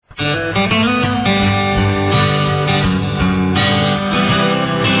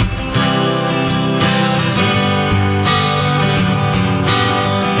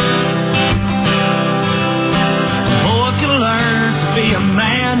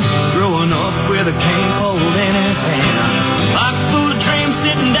chain cold in his hand. Box full of dreams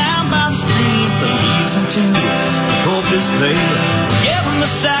sitting down by the stream. But leaves him to the corpus player. Give him a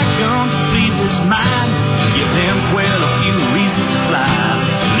shotgun to please his mind. Give them well a few reasons to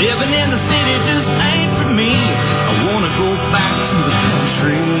fly. Living in the city just ain't for me. I wanna go back to the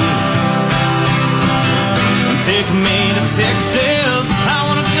country. Take me to Texas. I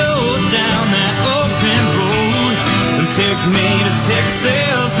wanna go down that open road. Take me to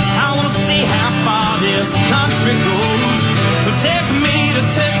Texas. I wanna see how far this country goes. Take me to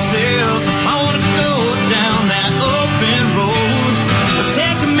Texas. I wanna go down that open road.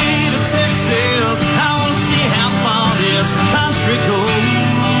 Take me to Texas. I wanna see how far this country goes.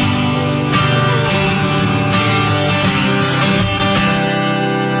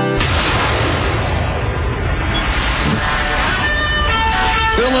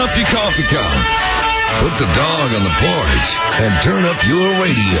 Fill up your coffee cup, put the dog on the porch, and turn up your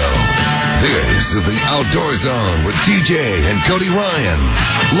radio. This is the Outdoor Zone with TJ and Cody Ryan,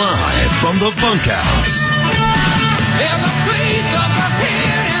 live from the bunkhouse. There's a place up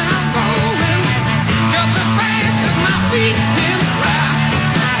ahead and I'm going just as fast as my feet can fly.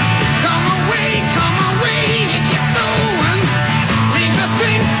 Come away, and get going. Leave the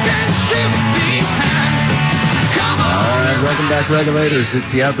sinking ship behind. All right, welcome back, regulators.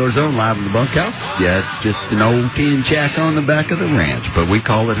 It's the Outdoor Zone live in the bunkhouse. Yeah, it's just an old tin shack on the back of the ranch, but we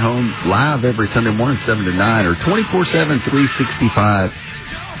call it home live every Sunday morning, 7 to 9, or 24/7, 365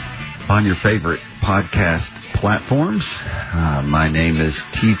 on your favorite podcast platforms. My name is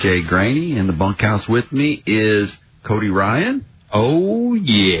TJ Graney. In the bunkhouse with me is Cody Ryan. Oh,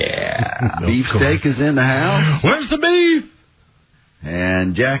 yeah. Beefsteak is in the house. Where's the beef?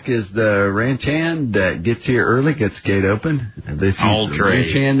 And Jack is the ranch hand that gets here early, gets the gate open. This is All the trade.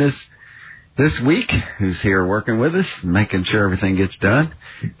 ranch hand this week, who's here working with us, making sure everything gets done.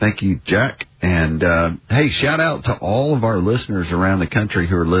 Thank you, Jack. And, hey, shout out to all of our listeners around the country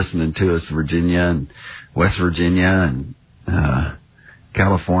who are listening to us, Virginia and West Virginia and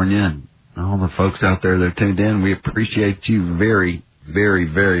California and all the folks out there that are tuned in. We appreciate you very, very,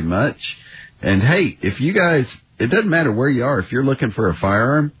 very much. And, hey, if you guys... It doesn't matter where you are. If you're looking for a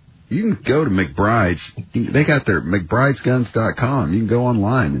firearm, you can go to McBride's. They got their McBridesGuns.com. You can go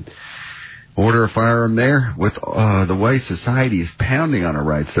online and order a firearm there. With the way society is pounding on our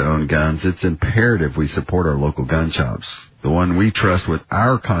rights to own guns, it's imperative we support our local gun shops. The one we trust with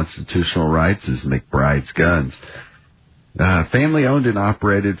our constitutional rights is McBride's Guns. Family owned and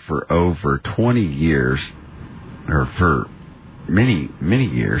operated for over 20 years, or for many, many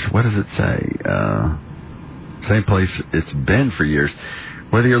years. What does it say? Same place it's been for years.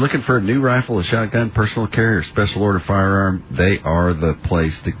 Whether you're looking for a new rifle, a shotgun, personal carry, or special order firearm, they are the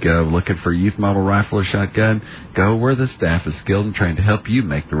place to go. Looking for a youth model rifle or shotgun? Go where the staff is skilled and trained to help you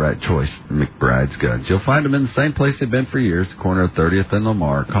make the right choice. McBride's Guns. You'll find them in the same place they've been for years, the corner of 30th and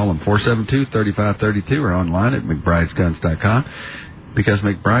Lamar. Call them 472-3532 or online at McBridesGuns.com. Because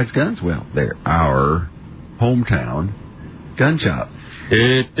McBride's Guns, well, they're our hometown gun shop.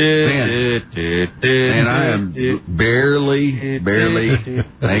 And I am barely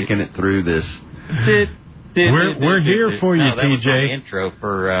making it through this. We're here for you, that was TJ. my intro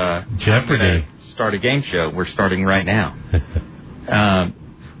for Jeopardy. Start a game show. We're starting right now.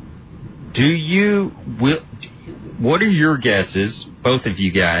 What are your guesses, both of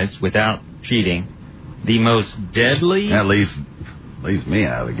you guys, without cheating, the most deadly... That leaves me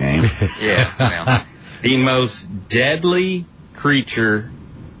out of the game. Yeah, well, the most deadly creature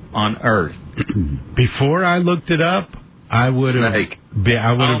on Earth? Before I looked it up, I would have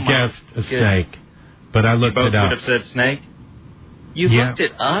guessed a snake, but I looked it up. You both would have said snake? You looked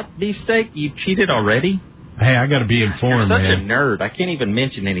it up, Beefsteak? You cheated already? Hey, I got to be informed, You're such man. a nerd. I can't even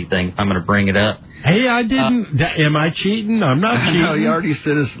mention anything if I'm going to bring it up. Hey, I didn't. Am I cheating? I'm not cheating. No, you already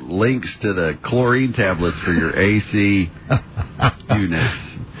sent us links to the chlorine tablets for your AC units.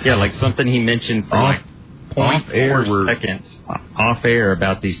 Yeah, like something he mentioned for like 0.4 seconds off air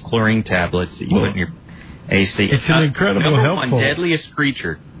about these chlorine tablets that you put in your AC. It's an incredible number helpful. one deadliest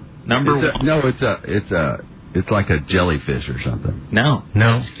creature. Number one. No, it's like a jellyfish or something. No.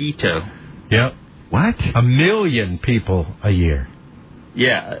 Mosquito. Yep. What? 1 million people a year.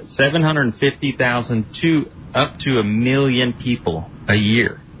 Yeah, 750,000 to up to 1 million people a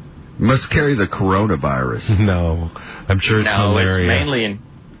year. Must carry the coronavirus. No, I'm sure it's malaria. No, it's mainly in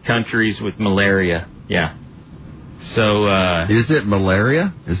countries with malaria. Yeah. So, is it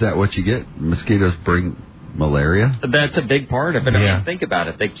malaria? Is that what you get? Mosquitoes bring malaria? That's a big part of it. Yeah. I mean, think about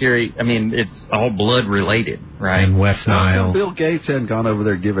it. They carry, it's all blood related, right? And West Nile. Bill Gates hadn't gone over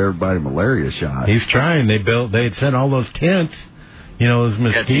there to give everybody a malaria shot. He's trying. They had set all those tents, those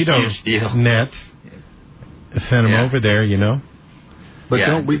mosquito nets. Send them over there, But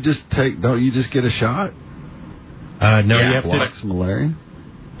don't you just get a shot? No, you have to malaria.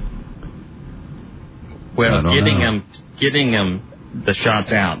 Well, getting them the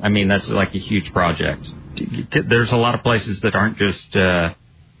shots out. I mean, that's like a huge project. There's a lot of places that aren't just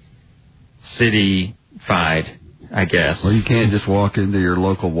city-fied, I guess. Well, you can't just walk into your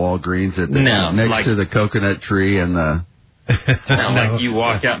local Walgreens next to the coconut tree and the... Like you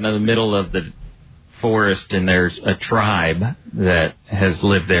walk out into the middle of the forest and there's a tribe that has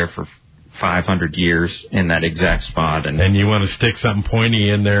lived there for 500 years in that exact spot. And you want to stick something pointy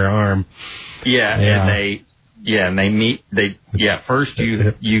in their arm. First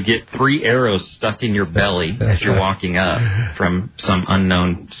you get 3 arrows stuck in your belly as you're walking up from some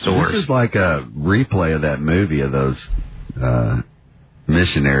unknown source. This is like a replay of that movie of those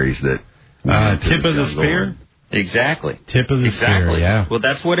missionaries that Tip of the Spear? Exactly. Tip of the Spear, yeah. Well,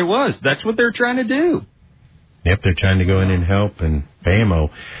 that's what it was. That's what they're trying to do. Yep, they're trying to go in and help, and bam-o.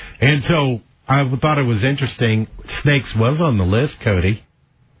 And so I thought it was interesting. Snakes was on the list, Cody.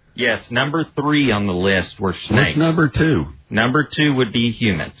 Yes, number 3 on the list were snakes. What's number 2? Number 2 would be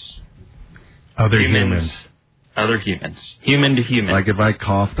humans. Other humans. Other humans. Human to human. Like if I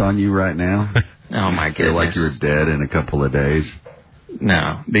coughed on you right now? Oh, my goodness. Feel like you're dead in a couple of days?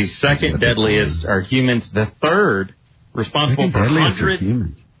 No. The second deadliest are humans. The third, responsible for 100...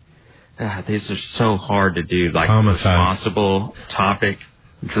 humans. These are so hard to do, like homicide. Responsible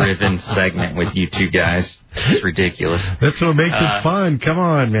topic-driven segment with you two guys. It's ridiculous. That's what makes it fun. Come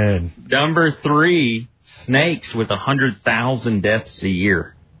on, man. Number 3, snakes with 100,000 deaths a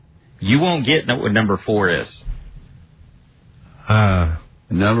year. You won't get what number 4 is.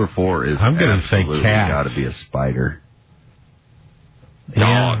 Number 4 is I'm going to say cat. Got to be a spider.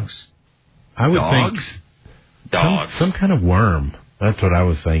 Dogs. I would think dogs. Some kind of worm. That's what I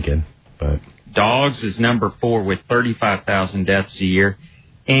was thinking. But dogs is number 4 with 35,000 deaths a year,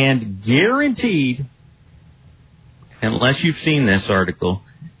 and guaranteed, unless you've seen this article,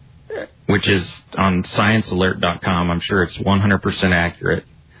 which is on ScienceAlert.com, I'm sure it's 100% accurate.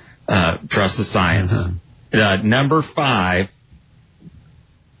 Trust the science. Number 5,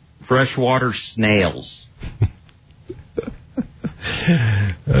 freshwater snails.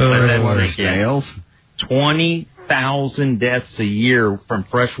 Freshwater snails? 20,000 deaths a year from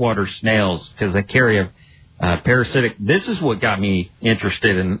freshwater snails because they carry a parasitic. This is what got me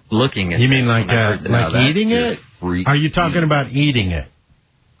interested in looking at. You mean like eating it? Are you talking about eating it?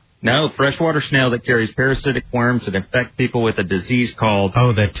 No, freshwater snail that carries parasitic worms that infect people with a disease called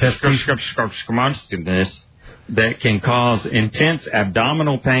schistosomiasis that can cause intense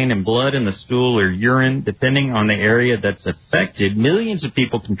abdominal pain and blood in the stool or urine, depending on the area that's affected. Millions of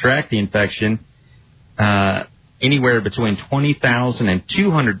people contract the infection. Anywhere between 20,000 and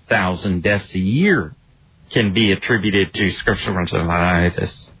 200,000 deaths a year can be attributed to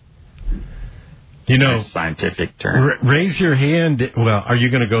schistosomiasis. Scientific term. Raise your hand. Well, are you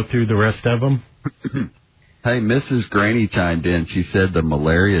going to go through the rest of them? Hey, Mrs. Granny chimed in. She said the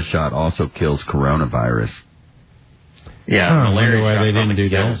malaria shot also kills coronavirus. Yeah, malaria why shot they didn't do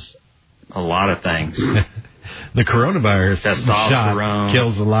kills a lot of things. The coronavirus shot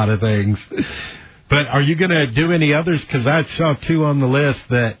kills a lot of things. But are you going to do any others? Because I saw 2 on the list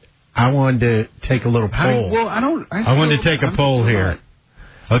that I wanted to take a little poll. I wanted to take a poll here.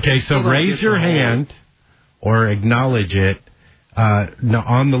 Okay, so raise your hand or acknowledge it.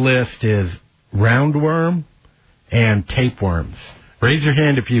 On the list is roundworm and tapeworms. Raise your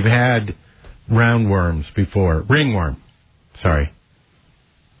hand if you've had roundworms before. Ringworm. Sorry.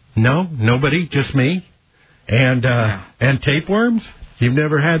 No? Nobody? Just me? And tapeworms? You've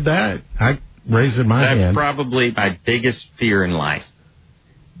never had that? I raised my hand. That's probably my biggest fear in life,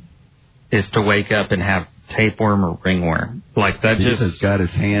 is to wake up and have tapeworm or ringworm. Like that. He's just got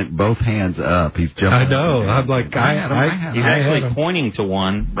his both hands up. He's jumping. I know. I'm like, he's actually pointing to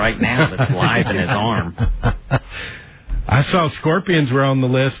one right now that's live in his arm. I saw scorpions were on the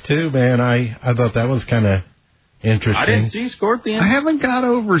list too, man. I thought that was kind of interesting. I didn't see scorpions. I haven't got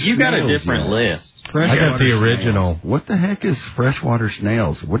over. You got a different list. I got the original. Snails. What the heck is freshwater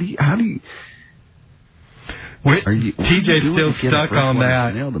snails? TJ's still stuck on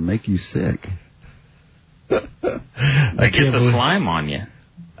that. Snail to make you sick. I get the slime on you.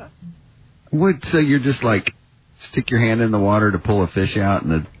 So you're just like stick your hand in the water to pull a fish out,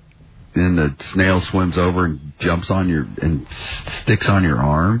 and the snail swims over and jumps on and sticks on your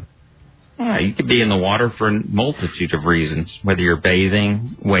arm? Yeah, you could be in the water for a multitude of reasons, whether you're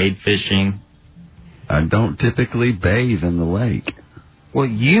bathing, wade fishing. I don't typically bathe in the lake. Well,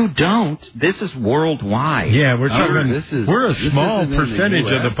 you don't. This is worldwide. Yeah, we're talking. We're a small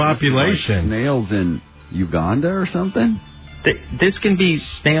percentage of the population. Like snails in Uganda or something. This can be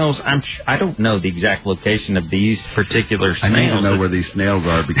snails. I don't know the exact location of these particular snails. I need to know where these snails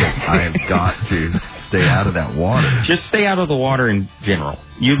are because I have got to stay out of that water. Just stay out of the water in general.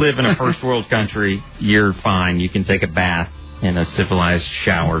 You live in a first world country. You're fine. You can take a bath in a civilized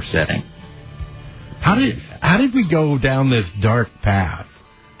shower setting. How did we go down this dark path,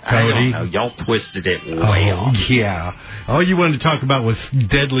 Cody? I don't know. Y'all twisted it way off. Yeah. All you wanted to talk about was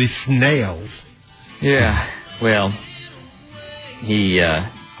deadly snails. Yeah. Well,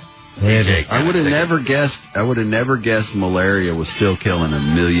 I would have never guessed. I would have never guessed malaria was still killing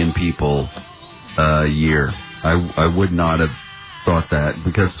 1 million people a year. I would not have thought that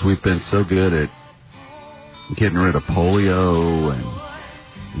because we've been so good at getting rid of polio and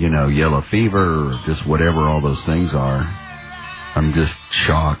yellow fever or just whatever all those things are. I'm just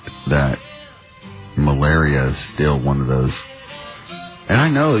shocked that malaria is still one of those. And I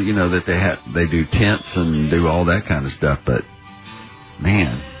know that they do tents and do all that kind of stuff, but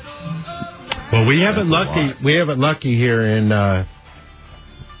man. Well, we have it lucky. We have it lucky here in,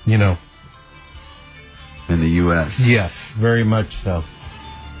 in the U.S. Yes, very much so.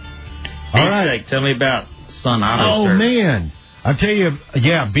 All right, tell me about Sun Auto Service. Oh man, I'll tell you.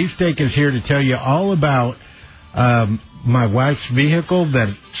 Yeah, Beefsteak is here to tell you all about my wife's vehicle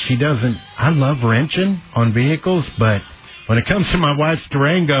that she doesn't. I love wrenching on vehicles, but when it comes to my wife's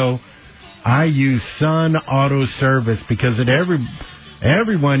Durango, I use Sun Auto Service because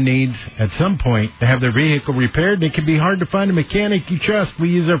everyone needs, at some point, to have their vehicle repaired. It can be hard to find a mechanic you trust. We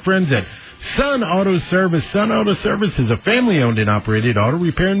use our friends at Sun Auto Service. Sun Auto Service is a family-owned and operated auto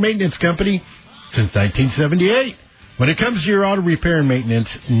repair and maintenance company since 1978. When it comes to your auto repair and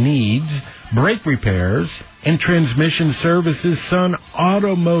maintenance needs, brake repairs, and transmission services, Sun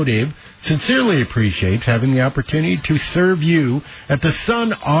Automotive sincerely appreciates having the opportunity to serve you at the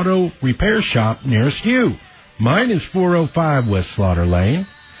Sun Auto Repair Shop nearest you. Mine is 405 West Slaughter Lane.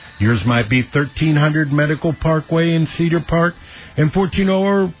 Yours might be 1300 Medical Parkway in Cedar Park and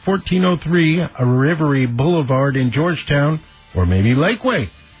 1403 Rivery Boulevard in Georgetown, or maybe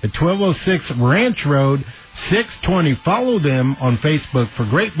Lakeway at 1206 Ranch Road, 620. Follow them on Facebook for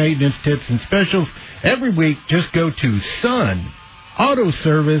great maintenance tips and specials. Every week, just go to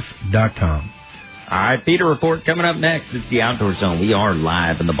sunautoservice.com. All right, Peter Report coming up next. It's the Outdoor Zone. We are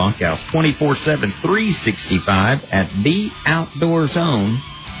live in the bunkhouse 24/7, 365 at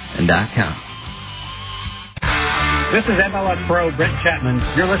theoutdoorzone.com. This is MLS Pro Brent Chapman.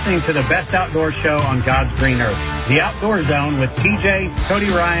 You're listening to the best outdoor show on God's green earth, The Outdoor Zone with TJ, Cody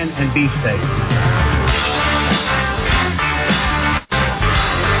Ryan, and Beefsteak.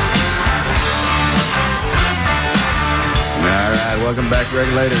 All right, welcome back,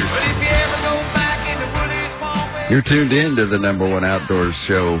 regulators. You're tuned in to the #1 outdoors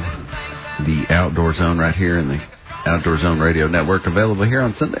show, The Outdoor Zone, right here in the Outdoor Zone Radio Network, available here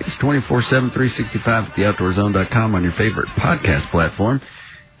on Sundays, 24/7, 365 at theoutdoorzone.com on your favorite podcast platform.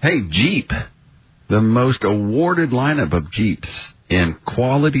 Hey, Jeep, the most awarded lineup of Jeeps in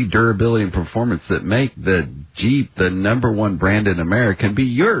quality, durability, and performance that make the Jeep the #1 brand in America can be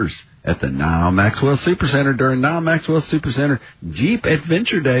yours at the Nile Maxwell Supercenter during Nile Maxwell Supercenter Jeep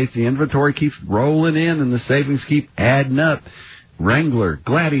Adventure Days. The inventory keeps rolling in and the savings keep adding up. Wrangler,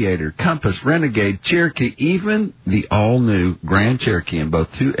 Gladiator, Compass, Renegade, Cherokee, even the all-new Grand Cherokee in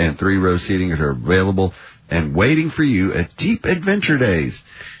both 2 and 3 row seating are available and waiting for you at Jeep Adventure Days.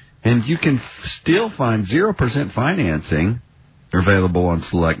 And you can still find 0% financing available on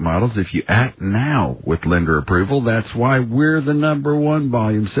select models if you act now with lender approval. That's why we're the #1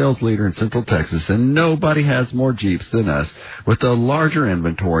 volume sales leader in Central Texas, and nobody has more Jeeps than us, with a larger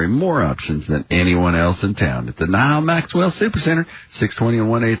inventory, more options than anyone else in town. At the Nile Maxwell Supercenter, 620 and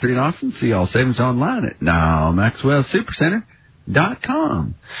 183 in Austin. See all savings online at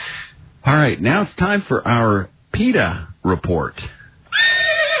NileMaxwellSupercenter.com. All right, now it's time for our PETA report.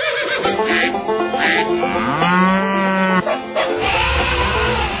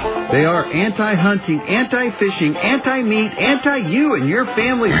 They are anti-hunting, anti-fishing, anti-meat, anti-you and your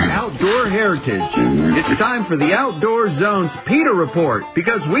family's outdoor heritage. It's time for the Outdoor Zone's PETA Report,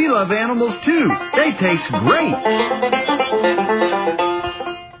 because we love animals too. They taste great.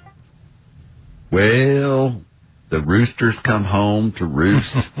 Well, the roosters come home to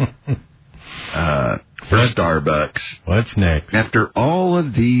roost for Starbucks. What's next? After all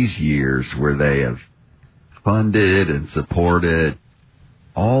of these years where they have funded and supported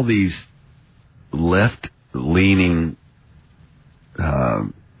all these left-leaning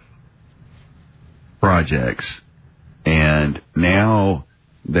projects And now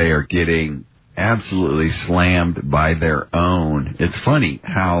they are getting absolutely slammed by their own. It's funny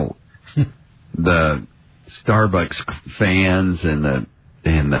how the Starbucks fans and the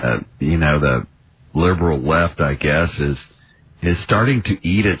the liberal left, I guess, is starting to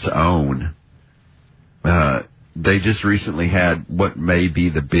eat its own. They just recently had what may be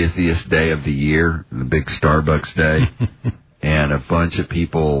the busiest day of the year, the big Starbucks day. And a bunch of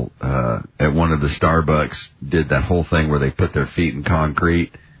people at one of the Starbucks did that whole thing where they put their feet in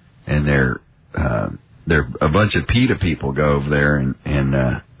concrete, and they're a bunch of PETA people go over there,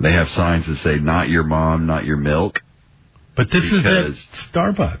 and they have signs that say, "Not your mom, not your milk." But this is at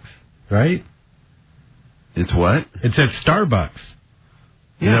Starbucks, right? It's what? It's at Starbucks.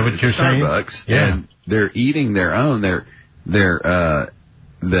 Is that what you're saying? Starbucks, yeah. And they're eating their own. They're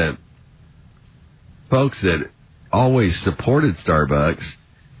the folks that always supported Starbucks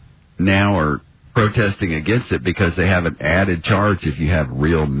now are protesting against it because they have an added charge if you have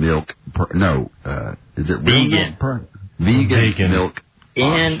real milk. Is it real vegan? Vegan milk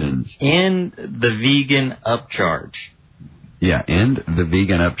options. And the vegan upcharge. Yeah, and the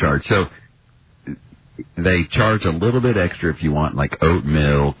vegan upcharge. So they charge a little bit extra if you want like oat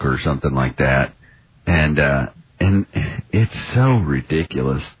milk or something like that. And it's so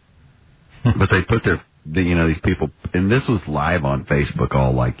ridiculous. But they put these people, and this was live on Facebook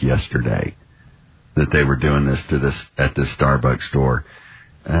all like yesterday, that they were doing this at this Starbucks store.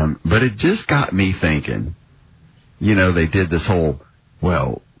 But it just got me thinking, they did this whole,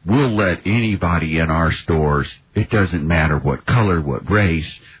 well, we'll let anybody in our stores, it doesn't matter what color, what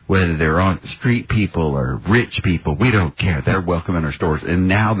race, whether they're on street people or rich people, we don't care. They're welcome in our stores.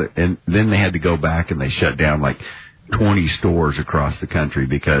 And and then they had to go back and they shut down like 20 stores across the country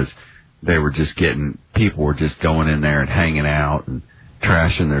because they were just people were just going in there and hanging out and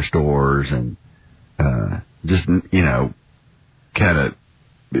trashing their stores and just, kind of,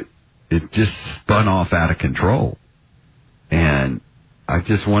 it just spun off out of control. And I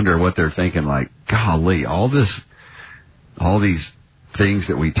just wonder what they're thinking, like, golly, all these things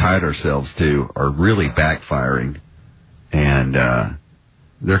that we tied ourselves to are really backfiring, and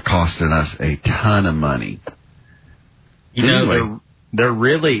they're costing us a ton of money. They're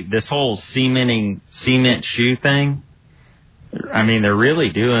really, this whole cement shoe thing, I mean, they're really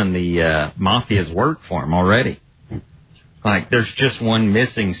doing the mafia's work for them already. Like, there's just one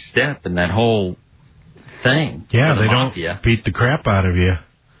missing step in that whole thing. Yeah, they don't beat the crap out of you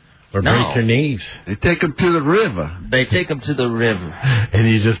or break your knees. They take them to the river. And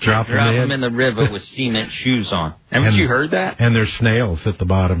you just drop them in the river with cement shoes on. Haven't you heard that? And there's snails at the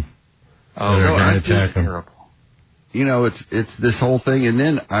bottom. Oh, that's just terrible. It's this whole thing. And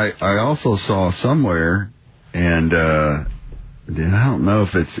then I also saw somewhere, and I don't know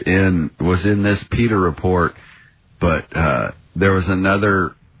if was in this PETA report, but there was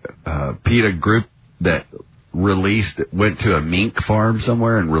another PETA group that went to a mink farm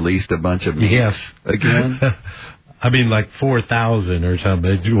somewhere and released a bunch of minks again. I mean, like 4,000 or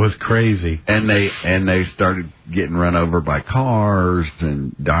something. It was crazy. And they started getting run over by cars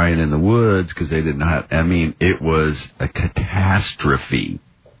and dying in the woods because they didn't have. I mean, it was a catastrophe.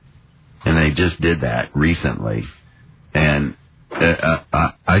 And they just did that recently. And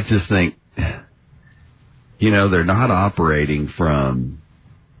I just think, they're not operating from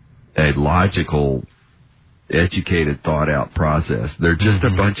a logical, educated, thought-out process. They're just a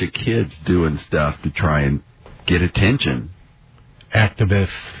bunch of kids doing stuff to try and get attention.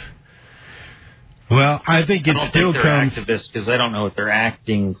 Activists. Well, I think still comes... activists because they don't know what they're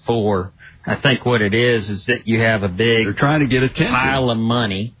acting for. I think what it is that you have a big... They're trying to get attention. ...pile of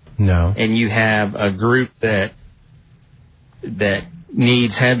money. No. And you have a group that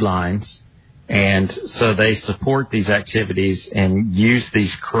needs headlines, and so they support these activities and use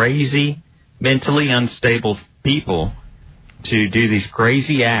these crazy, mentally unstable people to do these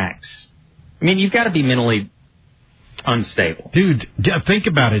crazy acts. I mean, you've got to be mentally unstable. Dude, think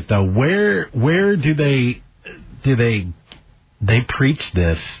about it, though. Where do they preach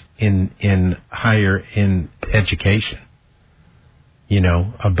this in higher education?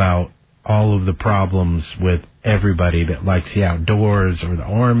 About all of the problems with everybody that likes the outdoors or the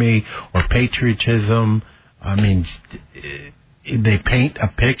Army or patriotism. I mean, they paint a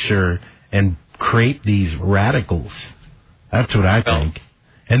picture and create these radicals. That's what I think.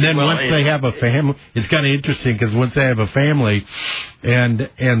 And then once they have a family, it's kind of interesting because once they have a family and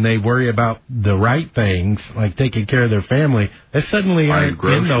they worry about the right things, like taking care of their family, they suddenly aren't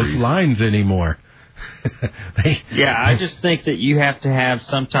in those lines anymore. I just think that you have to have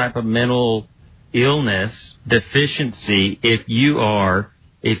some type of mental illness deficiency if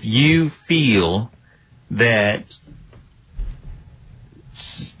you feel that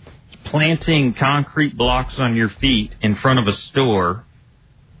planting concrete blocks on your feet in front of a store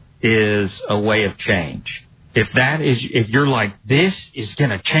is a way of change. If you're like, this is going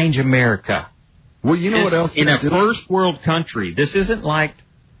to change America. Well, you know what else? In a first world country, this isn't like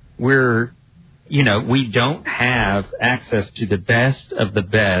we don't have access to the best of the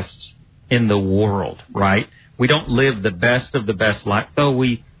best in the world, right? We don't live the best of the best life, though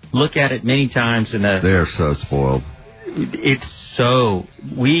we look at it many times they're so spoiled.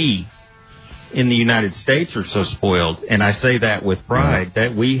 We in the United States are so spoiled, and I say that with pride,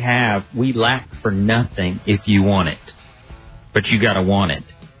 that we lack for nothing if you want it. But you got to want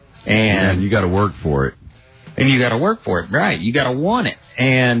it. And you got to work for it. And you got to work for it, right? You got to want it.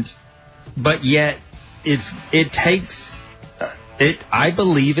 But yet I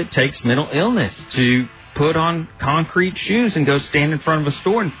believe it takes mental illness to put on concrete shoes and go stand in front of a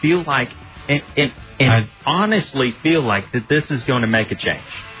store and feel like, and honestly feel like that this is going to make a change.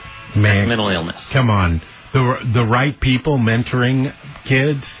 Man, that's mental illness. Come on. The right people mentoring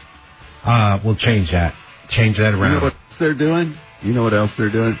kids will change that. Change that around. You know what else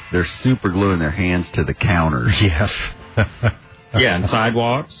they're doing? They're super gluing their hands to the counters. Yes. Yeah, and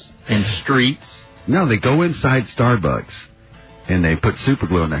sidewalks and streets. No, they go inside Starbucks and they put super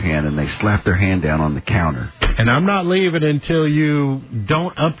glue in their hand and they slap their hand down on the counter. And I'm not leaving until you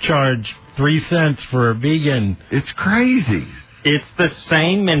don't upcharge 3 cents for a vegan. It's crazy. It's the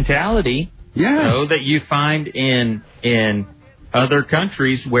same mentality, that you find in other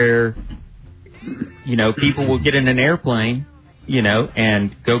countries where, people will get in an airplane,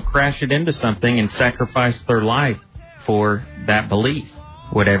 and go crash it into something and sacrifice their life for that belief,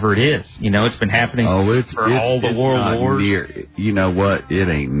 whatever it is. It's been happening for all the world wars. You know what? It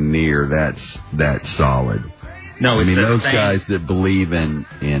ain't near that solid. No, I mean, those guys that believe in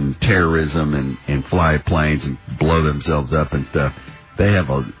terrorism and fly planes and blow themselves up and stuff, they have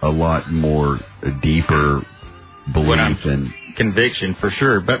a lot more deeper belief and conviction for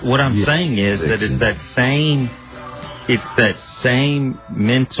sure. But what I'm saying is that it's that same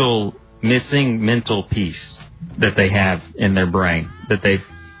missing mental piece that they have in their brain, that they've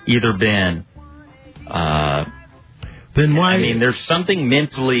either been. Then why? I mean, there's something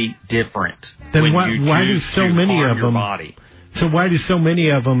mentally different. Then why do so many of them? Body. So why do so many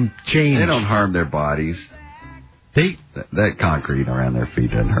of them change? They don't harm their bodies. That concrete around their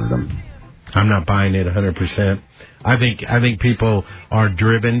feet doesn't hurt them. I'm not buying it 100%. I think people are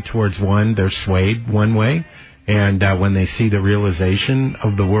driven towards one. They're swayed one way, and when they see the realization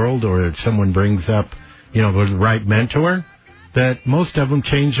of the world, or if someone brings up, the right mentor, that most of them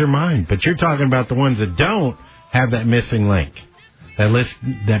change their mind. But you're talking about the ones that don't have that missing link,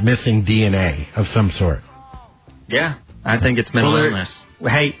 that missing DNA of some sort. Yeah, I think it's mental illness.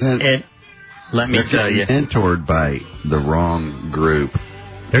 Hey, Ed, let me tell you. They're mentored by the wrong group.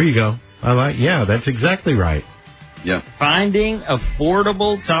 There you go. That's exactly right. Yeah. Finding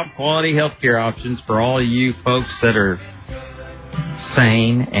affordable, top-quality healthcare options for all you folks that are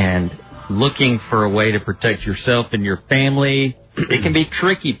sane and looking for a way to protect yourself and your family. It can be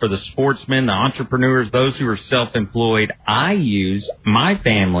tricky for the sportsmen, the entrepreneurs, those who are self-employed. My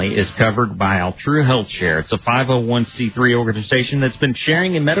family is covered by Altrua Health Share. It's a 501c3 organization that's been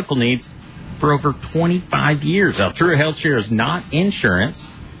sharing in medical needs for over 25 years. Altrua Health Share is not insurance.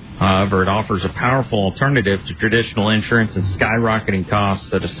 However, it offers a powerful alternative to traditional insurance and skyrocketing costs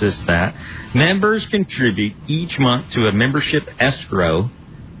that assist that. Members contribute each month to a membership escrow.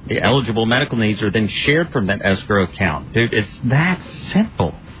 The eligible medical needs are then shared from that escrow account. Dude, it's that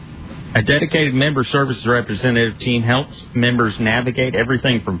simple. A dedicated member services representative team helps members navigate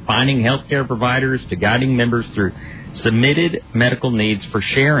everything from finding healthcare providers to guiding members through submitted medical needs for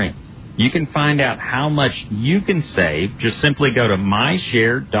sharing. You can find out how much you can save. Just simply go to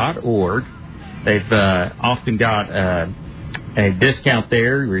myshare.org. They've often got a discount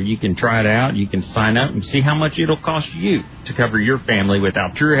there where you can try it out. You can sign up and see how much it'll cost you to cover your family with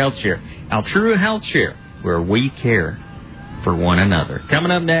Altrua Health Share. Altrua Health Share, where we care for one another.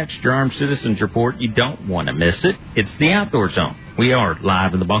 Coming up next, your Armed Citizens Report. You don't want to miss it. It's the Outdoor Zone. We are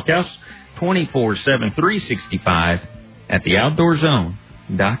live in the bunkhouse, 24/7, 365 at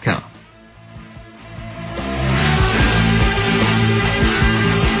theoutdoorzone.com.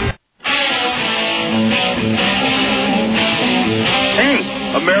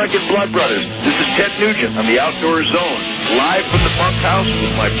 American Blood Brothers. This is Ted Nugent on the Outdoor Zone, live from the bunkhouse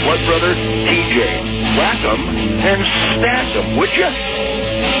with my blood brother, TJ. Whack 'em and stack 'em, would ya?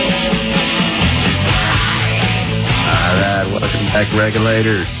 All right, welcome back,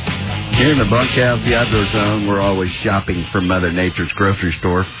 regulators. Here in the bunkhouse, the Outdoor Zone, we're always shopping from Mother Nature's grocery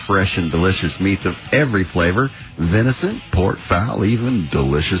store. Fresh and delicious meats of every flavor. Venison, pork, fowl, even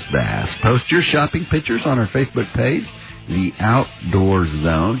delicious bass. Post your shopping pictures on our Facebook page, The Outdoor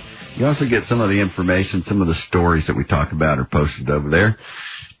Zone. You also get some of the information, some of the stories that we talk about are posted over there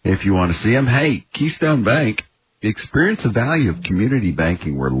if you want to see them. Hey, Keystone Bank. Experience the value of community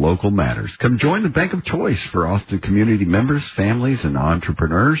banking where local matters. Come join the bank of choice for Austin community members, families, and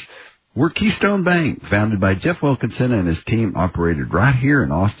entrepreneurs. We're Keystone Bank, founded by Jeff Wilkinson and his team, operated right here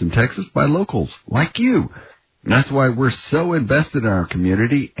in Austin, Texas by locals like you. And that's why we're so invested in our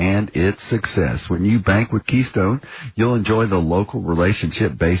community and its success. When you bank with Keystone, you'll enjoy the local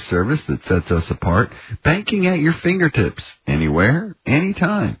relationship-based service that sets us apart. Banking at your fingertips, anywhere,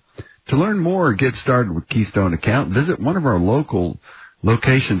 anytime. To learn more or get started with Keystone account, visit one of our local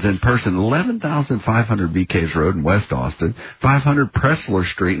locations in person, 11,500 BKs Road in West Austin, 500 Pressler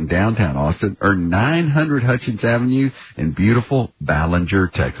Street in downtown Austin, or 900 Hutchins Avenue in beautiful Ballinger,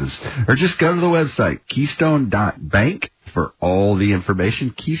 Texas. Or just go to the website, keystone.bank, for all the information,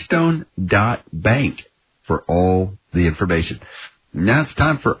 keystone.bank for all the information. Now it's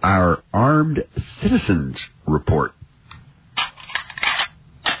time for our Armed Citizens Report.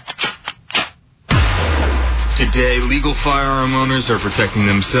 Today, legal firearm owners are protecting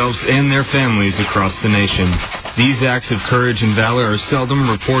themselves and their families across the nation. These acts of courage and valor are seldom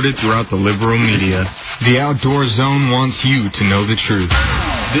reported throughout the liberal media. The Outdoor Zone wants you to know the truth.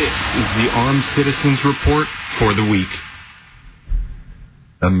 This is the Armed Citizens Report for the week.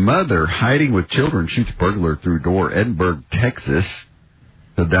 A mother hiding with children shoots burglar through door, Edinburgh, Texas.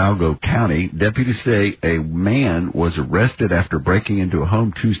 Hidalgo County. Deputies say a man was arrested after breaking into a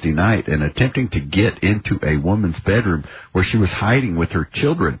home Tuesday night and attempting to get into a woman's bedroom where she was hiding with her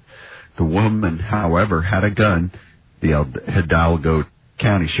children. The woman, however, had a gun, the Hidalgo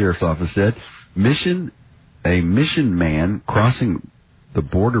County Sheriff's Office said. A mission man crossing the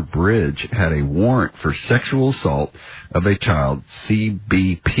border bridge had a warrant for sexual assault of a child.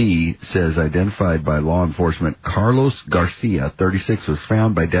 CBP says identified by law enforcement, Carlos Garcia, 36, was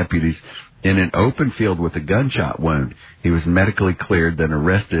found by deputies in an open field with a gunshot wound. He was medically cleared, then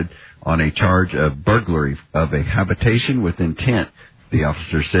arrested on a charge of burglary of a habitation with intent, the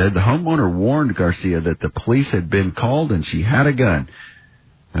officer said. The homeowner warned Garcia that the police had been called and she had a gun.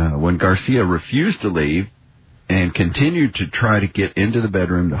 When Garcia refused to leave and continued to try to get into the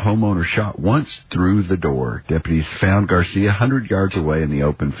bedroom, the homeowner shot once through the door. Deputies found Garcia 100 yards away in the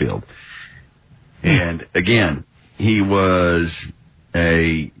open field. And again, he was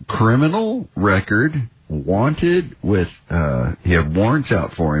a criminal record, wanted with, he had warrants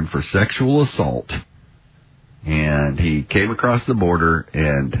out for him for sexual assault. And he came across the border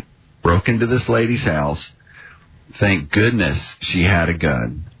and broke into this lady's house. Thank goodness she had a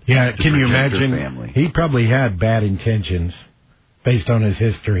gun. Yeah, can you imagine? He probably had bad intentions based on his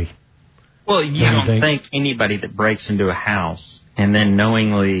history. Well, you don't think anybody that breaks into a house and then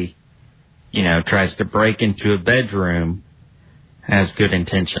knowingly, tries to break into a bedroom has good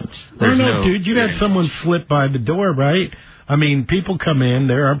intentions. No, dude, you had someone slip by the door, right? I mean, people come in.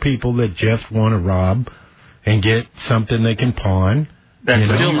 There are people that just want to rob and get something they can pawn.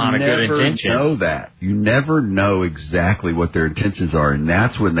 That's still not a good intention. You never know that. You never know exactly what their intentions are, and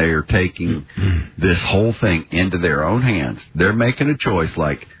that's when they are taking this whole thing into their own hands. They're making a choice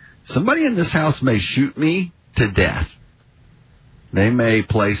like, somebody in this house may shoot me to death. They may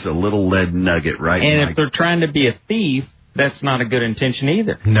place a little lead nugget right in. And if they're trying to be a thief, that's not a good intention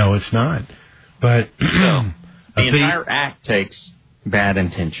either. No, it's not. But the entire act takes bad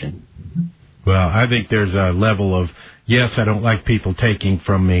intention. Well, I think there's a level of, yes, I don't like people taking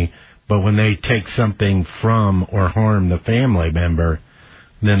from me, but when they take something from or harm the family member,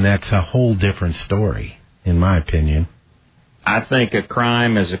 then that's a whole different story, in my opinion. I think a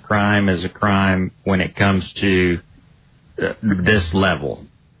crime is a crime is a crime when it comes to this level.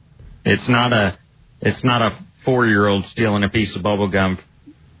 It's not a 4-year-old stealing a piece of bubble gum,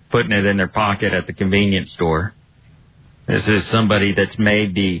 putting it in their pocket at the convenience store. This is somebody that's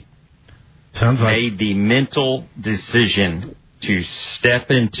made the mental decision to step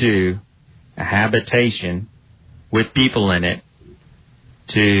into a habitation with people in it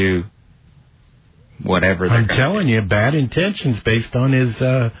to whatever. I'm telling you, bad intentions based on his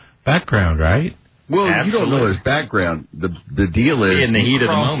background, right? Well, absolutely. You don't know his background. The deal is in the heat of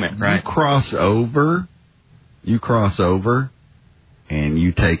the moment, right? You cross over, and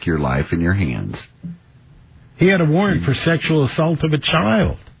you take your life in your hands. He had a warrant for sexual assault of a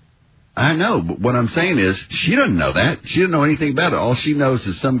child. I know, but what I'm saying is she doesn't know that. She doesn't know anything about it. All she knows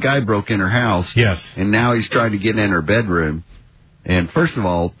is some guy broke in her house. Yes. And now he's trying to get in her bedroom. And first of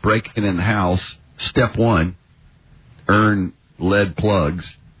all, breaking in the house, step 1, earn lead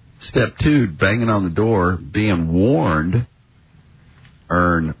plugs. Step 2, banging on the door, being warned,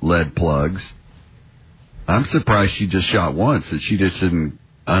 earn lead plugs. I'm surprised she just shot once, that she just didn't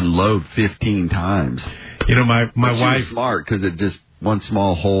unload 15 times. You know, my wife... was smart, because it just, one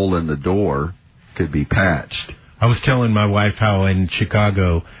small hole in the door could be patched. I was telling my wife how in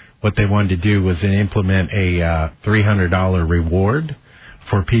Chicago, what they wanted to do was implement a $300 reward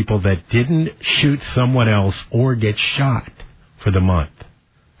for people that didn't shoot someone else or get shot for the month.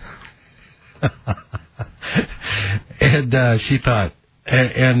 And she thought,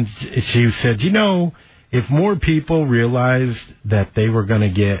 and she said, you know, if more people realized that they were going to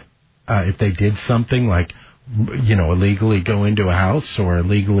get, if they did something like, you know, illegally go into a house or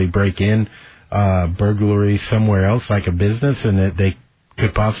illegally break in burglary somewhere else like a business, and that they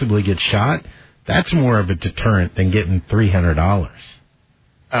could possibly get shot, that's more of a deterrent than getting $300.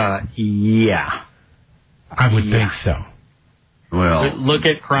 Yeah. I would think so. Well, but look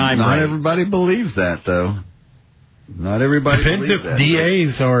at crime Not rates. everybody believes that, though. Not everybody Depends believes if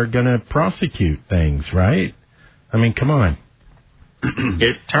that. DAs are going to prosecute things, right? I mean, come on.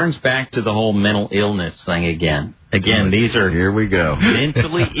 It turns back to the whole mental illness thing again. Again, these are here we go.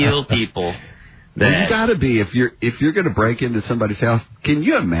 Mentally ill people. Well, you got to be if you're going to break into somebody's house. Can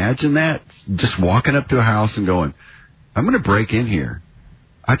you imagine that? Just walking up to a house and going, "I'm going to break in here."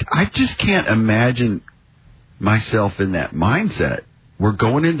 I just can't imagine myself in that mindset. We're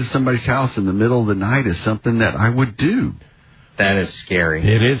going into somebody's house in the middle of the night is something that I would do. That is scary.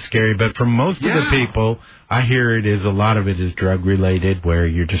 It is scary, but for most of the people, I hear a lot of it is drug related, where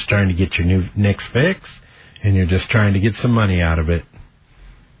you're just trying to get your next fix, and you're just trying to get some money out of it.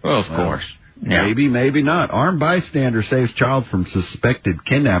 Well, of course. Yeah. Maybe, maybe not. Armed bystander saves child from suspected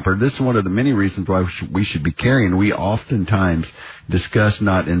kidnapper. This is one of the many reasons why we should be caring. We oftentimes discuss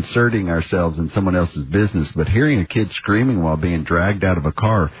not inserting ourselves in someone else's business, but hearing a kid screaming while being dragged out of a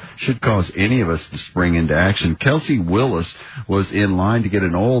car should cause any of us to spring into action. Kelsey Willis was in line to get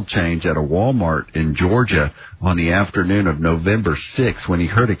an oil change at a Walmart in Georgia on the afternoon of November 6th when he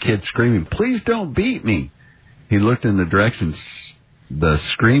heard a kid screaming, "Please don't beat me." He looked in the direction the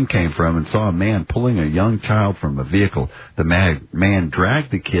scream came from and saw a man pulling a young child from a vehicle. The man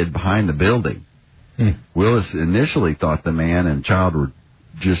dragged the kid behind the building. Willis initially thought the man and child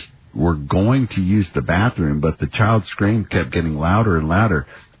were going to use the bathroom, but the child's scream kept getting louder and louder,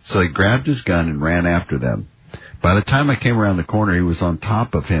 so he grabbed his gun and ran after them. By the time I came around the corner, he was on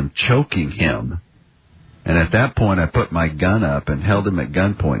top of him, choking him. And at that point, I put my gun up and held him at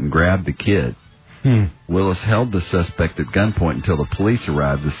gunpoint and grabbed the kid. Willis held the suspect at gunpoint until the police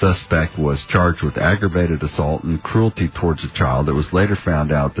arrived. The suspect was charged with aggravated assault and cruelty towards a child. It was later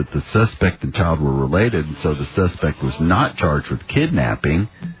found out that the suspect and child were related, and so the suspect was not charged with kidnapping.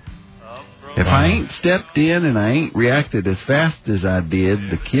 If I ain't stepped in and I ain't reacted as fast as I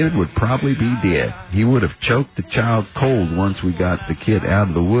did, the kid would probably be dead. He would have choked the child cold once we got the kid out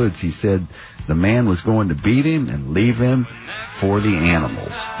of the woods. He said the man was going to beat him and leave him for the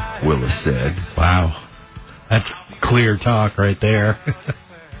animals, Willis said. Wow. That's clear talk right there.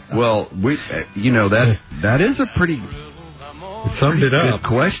 Well, that is a pretty good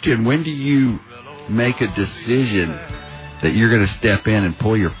question. When do you make a decision that you're going to step in and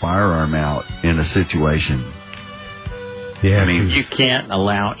pull your firearm out in a situation? Yeah, I mean, you can't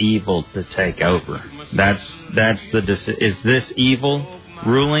allow evil to take over. That's the is this evil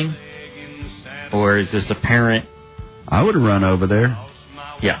ruling, or is this apparent? I would have run over there.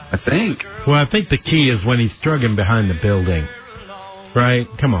 Yeah, I think. Well, I think the key is when he's struggling behind the building, right?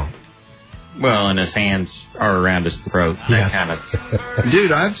 Come on. Well, and his hands are around his throat. That kind of.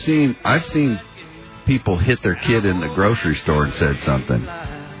 Dude, I've seen people hit their kid in the grocery store and said something.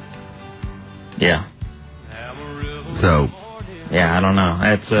 Yeah. So. Yeah, I don't know.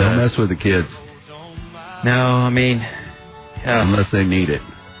 Don't mess with the kids. No, I mean. Unless they need it.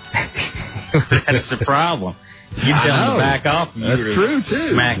 That's the problem. You tell them to back off. That's true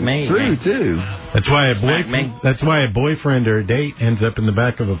too. Smack me. True too. That's why a boyfriend or a date ends up in the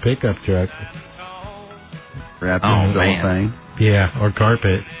back of a pickup truck. Wrapped in cellophane. Yeah, or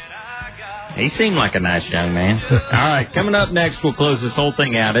carpet. He seemed like a nice young man. All right, coming up next, we'll close this whole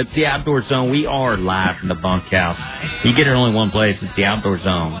thing out. It's the Outdoor Zone. We are live from the bunkhouse. You get it only one place. It's the Outdoor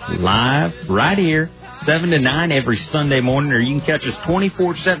Zone. Live right here, 7 to 9 every Sunday morning, or you can catch us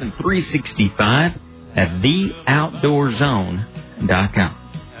 24/7, 365 at theoutdoorzone.com.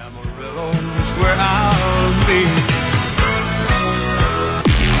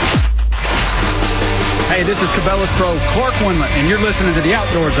 Hey, this is Cabela's Pro Clark Winlet, and you're listening to the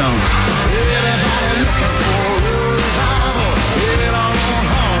Outdoor Zone.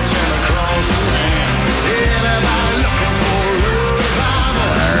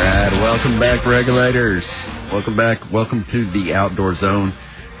 Welcome back, regulators. Welcome back. Welcome to the Outdoor Zone.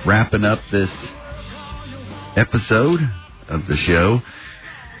 Wrapping up this episode of the show.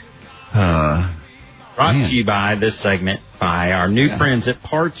 Brought to you by this segment by our new friends at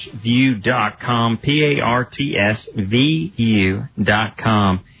partsview.com,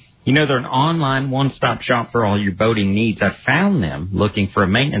 PARTSVU.com. You know, they're an online one-stop shop for all your boating needs. I found them looking for a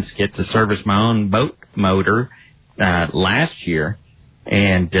maintenance kit to service my own boat motor last year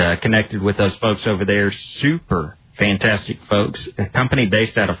and connected with those folks over there. Super fantastic folks. A company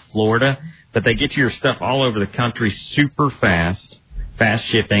based out of Florida, but they get your stuff all over the country super fast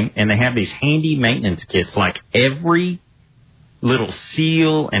shipping, and they have these handy maintenance kits, like every little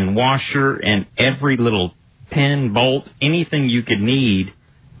seal and washer and every little pin, bolt, anything you could need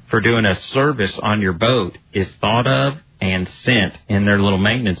for doing a service on your boat is thought of and sent in their little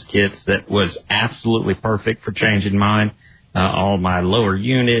maintenance kits that was absolutely perfect for changing mine. All my lower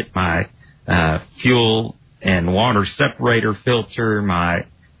unit, my fuel and water separator filter,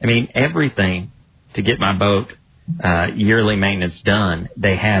 everything to get my boat yearly maintenance done,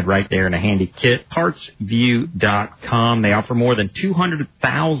 they had right there in a handy kit. PartsView.com. They offer more than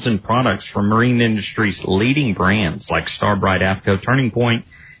 200,000 products from marine industry's leading brands like Starbright, AFCO, Turning Point,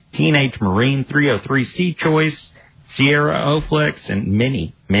 Teenage Marine, 303, Sea Choice, Sierra, Oflex, and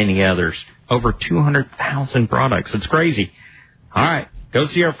many, many others. Over 200,000 products. It's crazy. All right. Go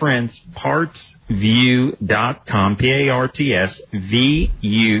see our friends, partsview.com,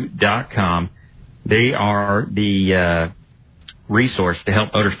 PARTSVU.com. They are the resource to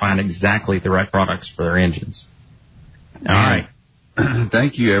help boaters find exactly the right products for their engines. All right.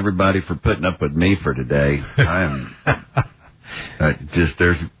 Thank you, everybody, for putting up with me for today. I am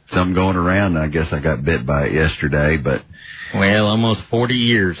there's something going around. I guess I got bit by it yesterday, but well, almost 40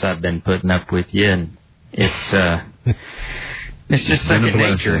 years I've been putting up with you, and it's just second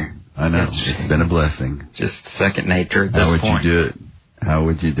nature. I know. It's been a blessing. Just second nature at this point. How would you do it? How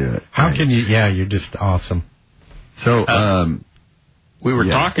would you do it? How can you? Yeah, you're just awesome. So, we were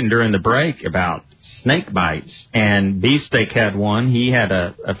talking during the break about snake bites, and Beefsteak had one. He had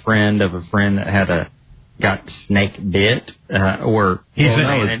a friend of a friend that got snake bit,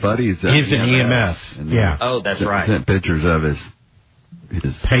 his buddies. He's an EMS. Yeah. Oh, that's right. Sent pictures of his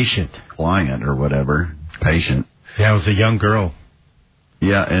patient, client or whatever. Patient. Yeah, it was a young girl.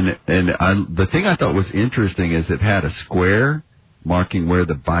 Yeah, and the thing I thought was interesting is it had a square marking where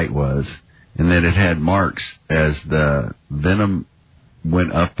the bite was, and then it had marks as the venom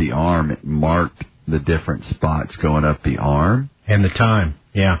went up the arm. It marked the different spots going up the arm and the time.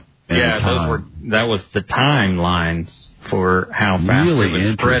 Yeah. That was the timelines for how fast it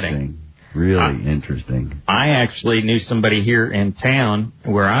was spreading. Really interesting. I actually knew somebody here in town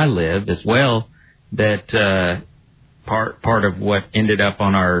where I live as well that part of what ended up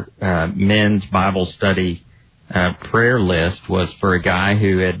on our men's Bible study prayer list was for a guy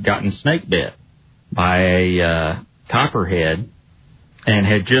who had gotten snake bit by a copperhead and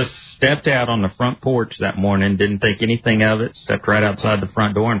had just stepped out on the front porch that morning, didn't think anything of it, stepped right outside the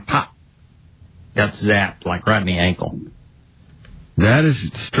front door and pop, got zapped like right in the ankle. That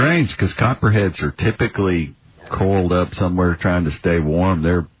is strange because copperheads are typically coiled up somewhere trying to stay warm.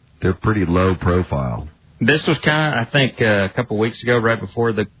 They're pretty low profile. This was kind of, I think, a couple of weeks ago, right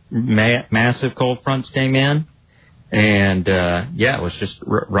before the massive cold fronts came in. And, it was just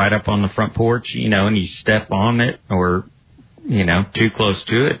right up on the front porch, and you step on it or, too close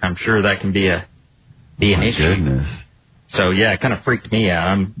to it. I'm sure that can be an issue. Goodness. So, it kind of freaked me out.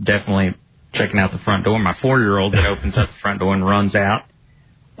 I'm definitely checking out the front door. My 4-year-old that opens up the front door and runs out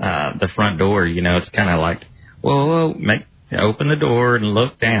the front door, it's kind of like, whoa, open the door and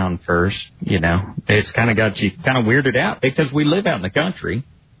look down first, It's kind of got you kind of weirded out because we live out in the country.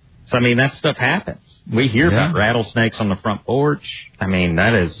 So, that stuff happens. We hear about rattlesnakes on the front porch.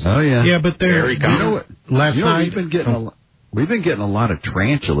 That is but they're very common. Last night we've been getting a lot of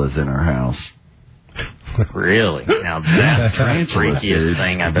tarantulas in our house. Really? Now that's the freakiest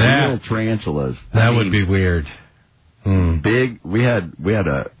thing I've ever. Real tarantulas. That would be weird. Big. We had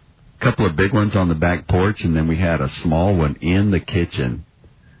a couple of big ones on the back porch, and then we had a small one in the kitchen.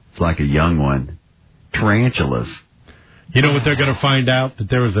 It's like a young one. Tarantulas. You know what they're going to find out? That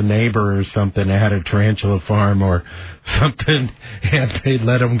there was a neighbor or something that had a tarantula farm or something, and they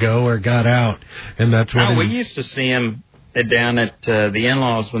let them go or got out. And that's what. We used to see them down at the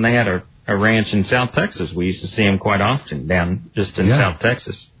in-laws when they had a ranch in South Texas. We used to see them quite often down just in South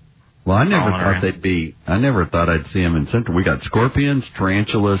Texas. Well, I never thought they'd be. I never thought I'd see them in Central. We got scorpions,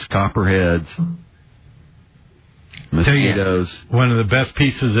 tarantulas, copperheads, mosquitoes. One of the best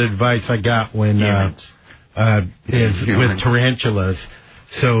pieces of advice I got when is with tarantulas.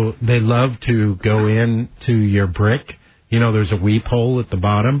 So they love to go into your brick. You know, there's a weep hole at the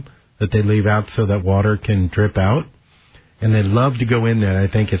bottom that they leave out so that water can drip out. And they love to go in there. I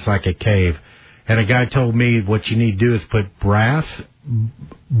think it's like a cave. And a guy told me what you need to do is put brass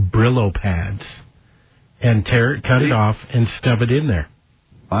Brillo pads and cut it off and stub it in there.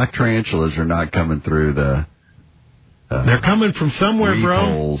 My tarantulas are not coming through the... they're coming from somewhere, bro.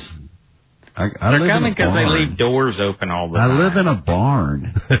 Holes. They're coming because they leave doors open all the time. I live in a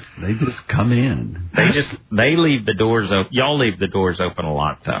barn. They just come in. They leave the doors open. Y'all leave the doors open a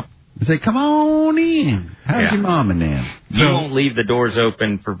lot, though. They say, come on in. How's your mom and them? You won't leave the doors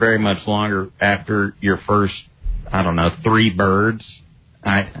open for very much longer after your first, 3 birds.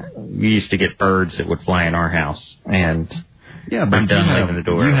 We used to get birds that would fly in our house, and but I'm done leaving the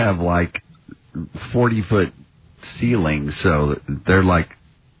door. You have like 40-foot ceilings, so they're like,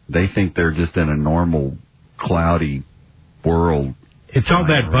 they think they're just in a normal cloudy world. It's all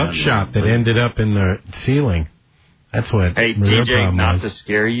that buckshot that ended up in the ceiling. That's what. Hey, TJ, not to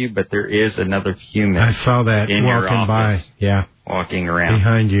scare you, but there is another human. I saw that in walking your office, by. Yeah, walking around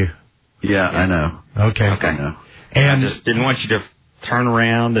behind you. Yeah, I know. Okay. I know. And I just didn't want you to turn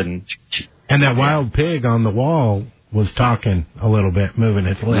around and. And that wild pig on the wall was talking a little bit, moving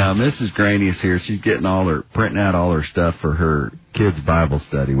its lips. Now, Mrs. Graney is here. She's getting printing out all her stuff for her kids' Bible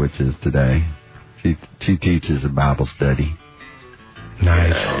study, which is today. She teaches a Bible study.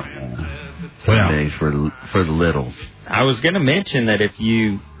 Nice. Sundays for the littles. I was going to mention that if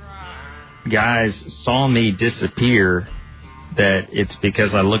you guys saw me disappear, that it's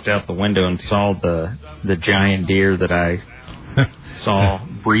because I looked out the window and saw the giant deer that I saw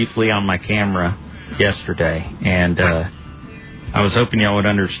briefly on my camera yesterday, and I was hoping y'all would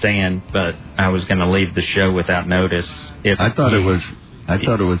understand, but I was going to leave the show without notice. I thought it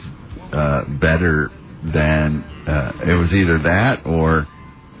was better than it was either that or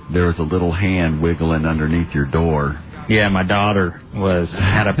there was a little hand wiggling underneath your door. Yeah, my daughter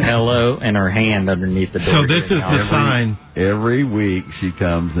had a pillow and her hand underneath the door. So this is the sign. Every week she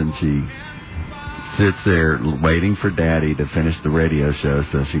comes and she sits there waiting for Daddy to finish the radio show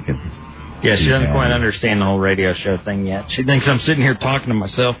so she can... Yeah, she doesn't quite understand the whole radio show thing yet. She thinks I'm sitting here talking to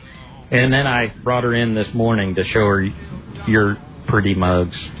myself. And then I brought her in this morning to show her your pretty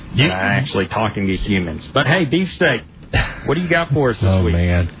mugs. Yeah. Actually talking to humans. But hey, Beefsteak, what do you got for us this week? Oh,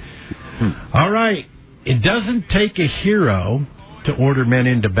 man. All right. It doesn't take a hero to order men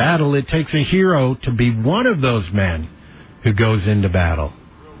into battle. It takes a hero to be one of those men who goes into battle.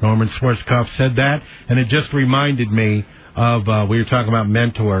 Norman Schwarzkopf said that, and it just reminded me of, we were talking about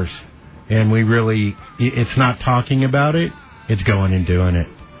mentors, and it's not talking about it, it's going and doing it,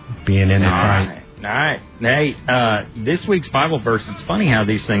 being in the fight. All right. Hey, this week's Bible verse, it's funny how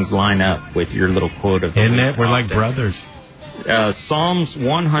these things line up with your little quote of the Isn't it? We're like brothers. Psalms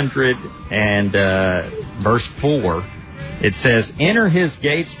 100 and verse 4, it says, enter his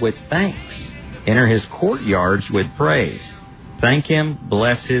gates with thanks, enter his courtyards with praise. Thank him,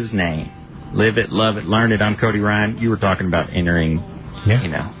 bless his name. Live it, love it, learn it. I'm Cody Ryan. You were talking about entering,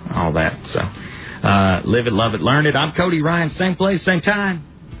 all that. So live it, love it, learn it. I'm Cody Ryan. Same place, same time.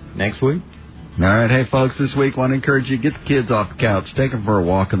 Next week. All right, hey, folks, this week I want to encourage you, get the kids off the couch, take them for a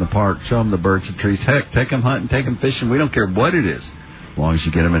walk in the park, show them the birds and trees. Heck, take them hunting, take them fishing. We don't care what it is, as long as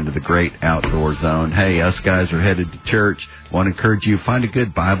you get them into the great outdoor zone. Hey, us guys are headed to church. I want to encourage you, find a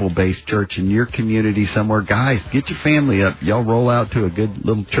good Bible-based church in your community somewhere. Guys, get your family up. Y'all roll out to a good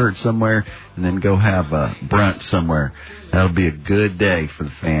little church somewhere and then go have a brunch somewhere. That'll be a good day for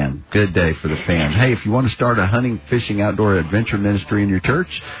the fam. Good day for the fam. Hey, if you want to start a hunting, fishing, outdoor adventure ministry in your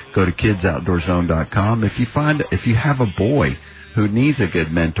church, go to kidsoutdoorzone.com. If you have a boy who needs a good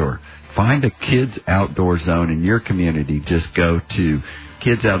mentor, find a Kids Outdoor Zone in your community. Just go to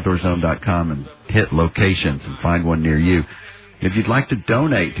kidsoutdoorzone.com and hit locations and find one near you. If you'd like to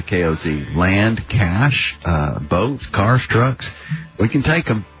donate to KOZ, land, cash, boats, cars, trucks, we can take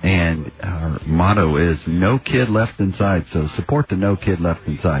them. And our motto is no kid left inside. So support the No Kid Left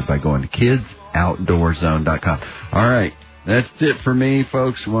Inside by going to kidsoutdoorzone.com. All right, that's it for me,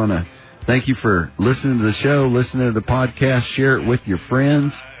 folks. We want to thank you for listening to the show, listening to the podcast, share it with your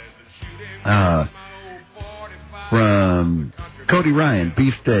friends. From Cody Ryan,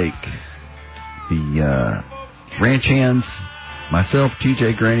 Beefsteak, the Ranch Hands, myself,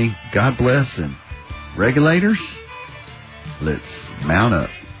 TJ Graney, God bless, and regulators, let's mount up.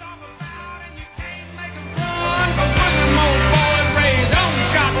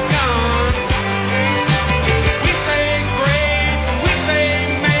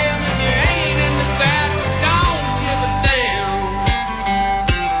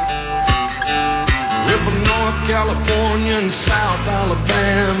 California and South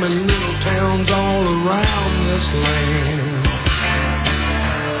Alabama and little towns all around this land.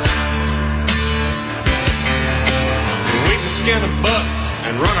 We can skin a buck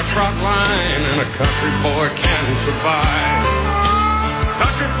and run a truck line, and a country boy can survive.